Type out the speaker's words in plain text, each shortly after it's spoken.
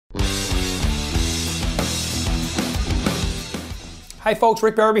Hi folks,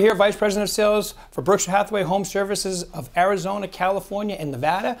 Rick Berube here, Vice President of Sales for Berkshire Hathaway HomeServices of Arizona, California, and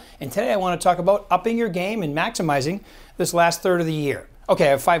Nevada. And today I want to talk about upping your game and maximizing this last third of the year. Okay, I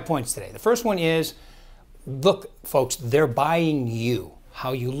have 5 points today. The first one is, look folks, they're buying you.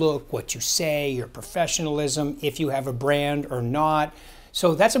 How you look, what you say, your professionalism, if you have a brand or not.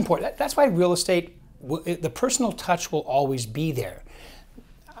 So that's important. That's why real estate, the personal touch will always be there.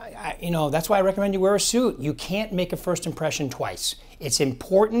 That's why I recommend you wear a suit. You can't make a first impression twice. It's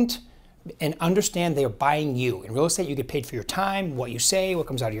important, and understand they are buying you. In real estate, you get paid for your time, what you say, what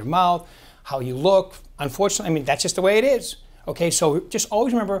comes out of your mouth, how you look. Unfortunately, that's just the way it is. Okay, so just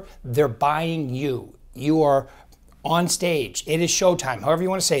always remember, they're buying you. You are on stage. It is showtime, however you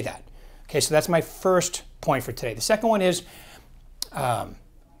want to say that. Okay, so that's my first point for today. The second one is,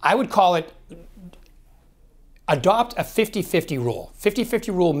 I would call it, adopt a 50-50 rule.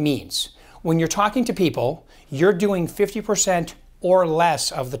 50-50 rule means when you're talking to people, you're doing 50% or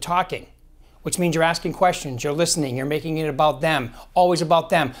less of the talking, which means you're asking questions, you're listening, you're making it about them, always about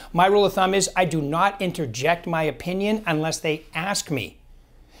them. My rule of thumb is I do not interject my opinion unless they ask me.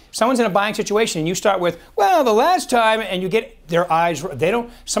 If someone's in a buying situation and you start with, well, the last time, and you get their eyes,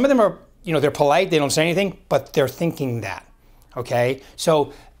 some of them are, they're polite, they don't say anything, but they're thinking that, okay?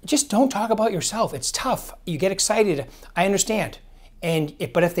 So just don't talk about yourself. It's tough. You get excited. I understand.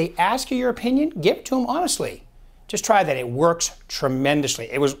 But if they ask you your opinion, give it to them honestly. Just try that. It works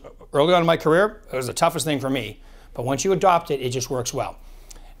tremendously. It was early on in my career, it was the toughest thing for me. But once you adopt it, it just works well.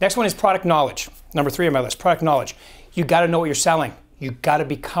 Next one is product knowledge. Number 3 on my list, product knowledge. You got to know what you're selling. You got to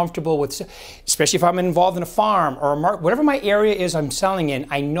be comfortable with, especially if I'm involved in a farm or a market, whatever my area is I'm selling in,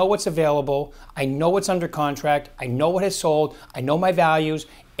 I know what's available, I know what's under contract, I know what has sold, I know my values.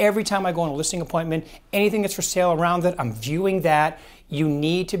 Every time I go on a listing appointment, anything that's for sale around it, I'm viewing that. You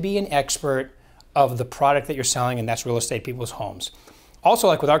need to be an expert of the product that you're selling, and that's real estate, people's homes. Also,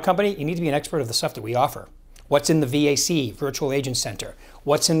 like with our company, you need to be an expert of the stuff that we offer. What's in the VAC, Virtual Agent Center,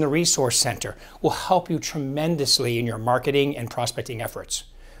 what's in the Resource Center will help you tremendously in your marketing and prospecting efforts.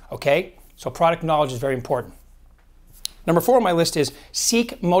 Okay? So product knowledge is very important. Number 4 on my list is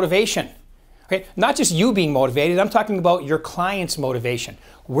seek motivation. Okay? Not just you being motivated, I'm talking about your client's motivation.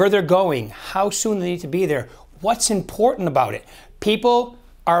 Where they're going, how soon they need to be there, what's important about it. People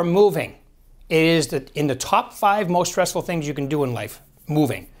are moving. It is in the top 5 most stressful things you can do in life,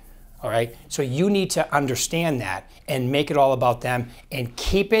 moving. All right, so you need to understand that and make it all about them and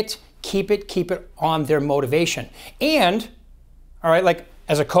keep it on their motivation. And, all right, like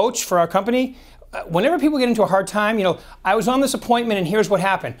as a coach for our company, whenever people get into a hard time, I was on this appointment and here's what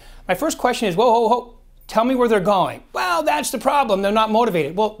happened. My first question is, whoa, whoa, whoa, tell me where they're going. Well, that's the problem, they're not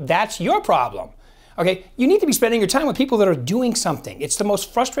motivated. Well, that's your problem. Okay, you need to be spending your time with people that are doing something. It's the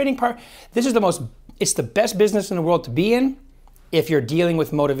most frustrating part. It's the best business in the world to be in if you're dealing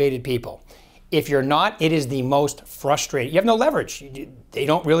with motivated people. If you're not, it is the most frustrating. You have no leverage. They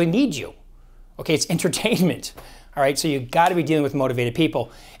don't really need you. Okay, it's entertainment. All right, so you got to be dealing with motivated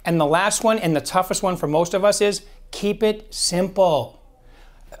people. And the last one, and the toughest one for most of us, is keep it simple.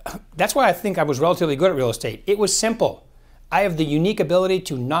 That's why I think I was relatively good at real estate. It was simple. I have the unique ability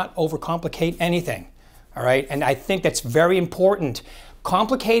to not overcomplicate anything. All right, and I think that's very important.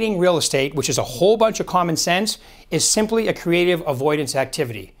 Complicating real estate, which is a whole bunch of common sense, is simply a creative avoidance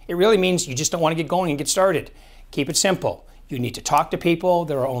activity. It really means you just don't want to get going and get started. Keep it simple. You need to talk to people.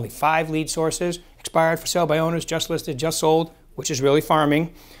 There are only 5 lead sources: expired, for sale by owners, just listed, just sold, which is really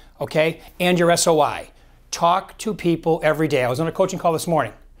farming, okay? And your SOI. Talk to people every day. I was on a coaching call this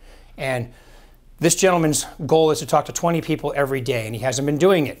morning, and this gentleman's goal is to talk to 20 people every day, and he hasn't been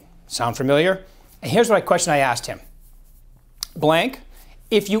doing it. Sound familiar? And here's what question I asked him. Blank,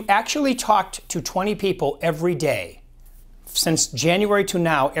 if you actually talked to 20 people every day, since January to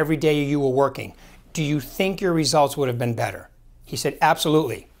now, every day you were working, do you think your results would have been better? He said,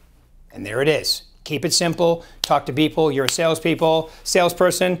 absolutely. And there it is. Keep it simple. Talk to people. You're a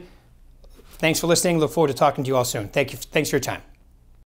salesperson. Thanks for listening. Look forward to talking to you all soon. Thanks for your time.